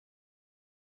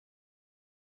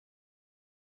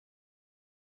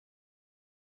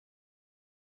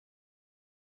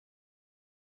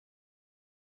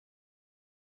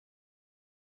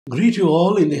Greet you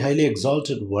all in the highly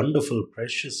exalted, wonderful,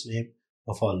 precious name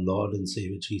of our Lord and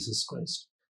Savior Jesus Christ.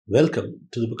 Welcome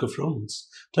to the book of Romans.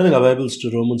 Turning our Bibles to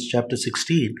Romans chapter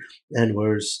 16 and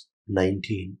verse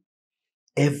 19.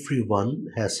 Everyone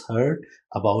has heard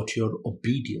about your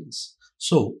obedience.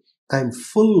 So I'm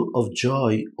full of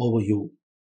joy over you,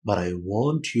 but I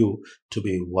want you to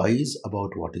be wise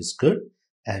about what is good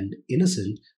and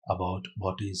innocent about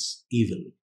what is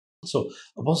evil. So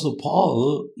Apostle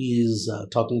Paul is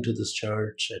talking to this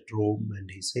church at Rome, and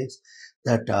he says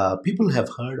that people have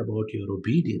heard about your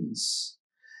obedience,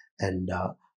 and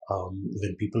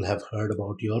when people have heard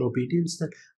about your obedience, that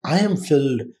I am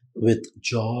filled with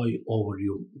joy over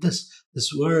you. This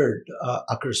word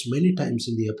occurs many times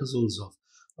in the epistles of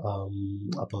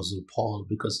Apostle Paul,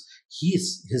 because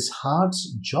his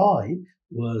heart's joy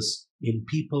was in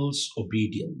people's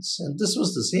obedience. And this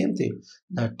was the same thing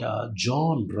that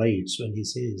John writes when he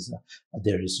says,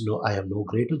 I have no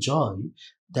greater joy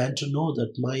than to know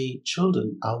that my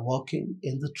children are walking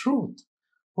in the truth.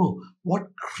 Oh,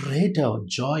 what greater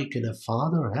joy can a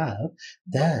father have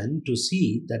than to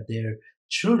see that their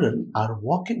children are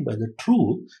walking by the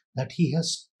truth that he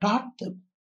has taught them?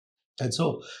 And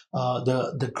so,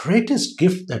 the greatest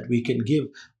gift that we can give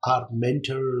our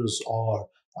mentors or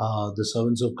the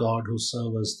servants of God who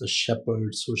serve us, the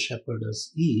shepherds who shepherd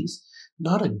us, is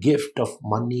not a gift of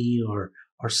money or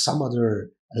some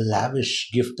other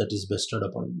lavish gift that is bestowed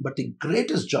upon, but the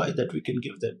greatest joy that we can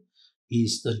give them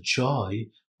is the joy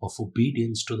of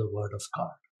obedience to the word of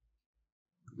God.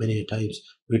 Many times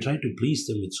we try to please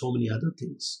them with so many other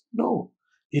things. No,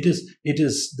 it is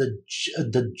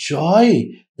the joy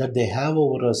that they have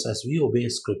over us as we obey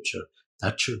Scripture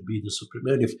that should be the supreme.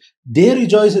 And if they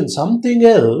rejoice in something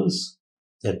else,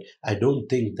 then I don't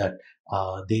think that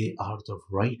they are the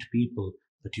right people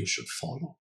that you should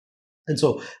follow. And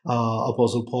so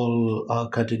Apostle Paul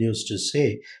continues to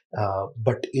say,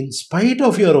 but in spite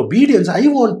of your obedience, I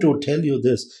want to tell you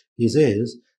this. He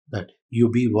says that you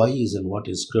be wise in what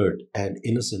is good and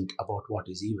innocent about what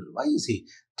is evil. Why is he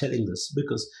telling this?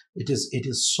 Because it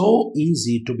is so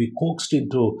easy to be coaxed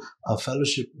into a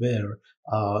fellowship where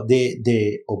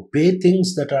they obey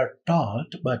things that are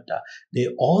taught, but they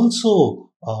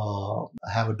also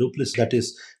have a duplicity. That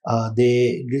is,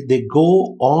 they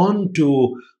go on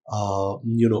to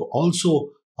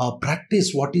also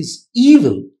practice what is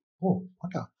evil. Oh,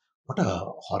 what a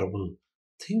horrible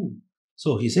thing.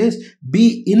 So he says,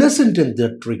 be innocent in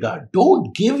that regard.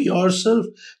 Don't give yourself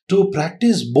to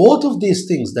practice both of these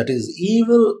things, that is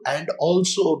evil and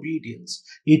also obedience.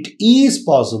 It is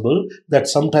possible that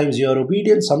sometimes you are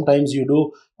obedient, sometimes you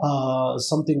do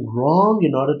something wrong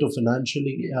in order to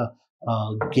financially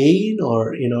gain,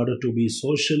 or in order to be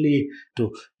socially,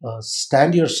 to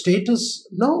stand your status.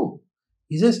 No.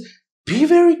 He says, be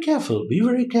very careful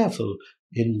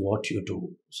in what you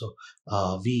do. So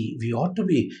we ought to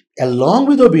be, along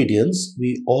with obedience,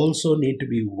 we also need to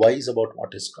be wise about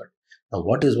what is good. Now,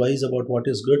 what is wise about what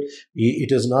is good?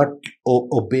 It is not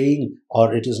obeying,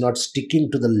 or it is not sticking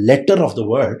to the letter of the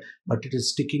word, but it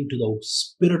is sticking to the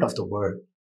spirit of the word.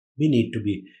 We need to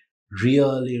be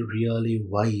really, really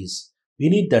wise. We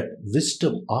need that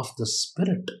wisdom of the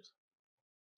Spirit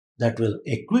that will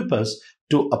equip us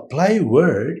to apply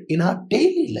word in our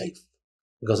daily life.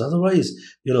 Because otherwise,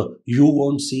 you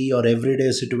won't see your everyday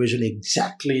situation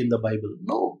exactly in the Bible.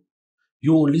 No.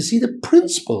 You only see the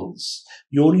principles.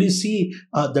 You only see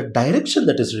the direction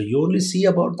that is. You only see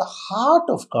about the heart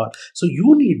of God. So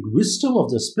you need wisdom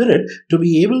of the Spirit to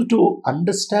be able to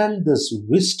understand this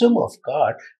wisdom of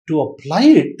God, to apply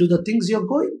it to the things you're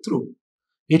going through.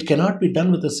 It cannot be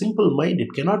done with a simple mind.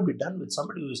 It cannot be done with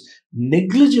somebody who is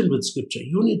negligent with Scripture.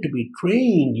 You need to be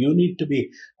trained. You need to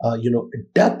be,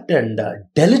 adept and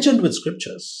diligent with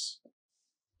Scriptures.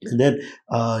 And then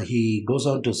he goes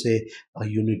on to say,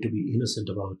 you need to be innocent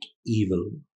about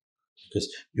evil,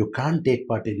 because you can't take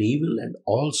part in evil and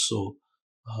also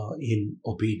in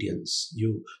obedience.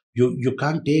 You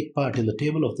can't take part in the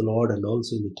table of the Lord and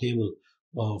also in the table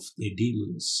of the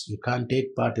demons. You can't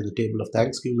take part in the table of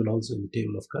thanksgiving and also in the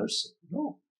table of cursing.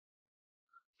 No.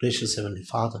 Gracious Heavenly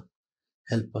Father,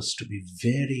 help us to be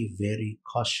very, very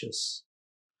cautious,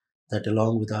 that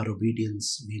along with our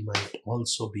obedience, we might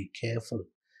also be careful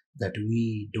that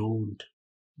we don't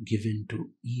give in to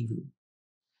evil,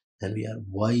 and we are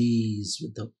wise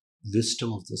with the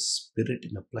wisdom of the Spirit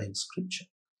in applying Scripture.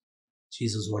 In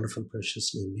Jesus' wonderful,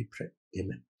 precious name we pray.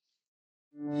 Amen.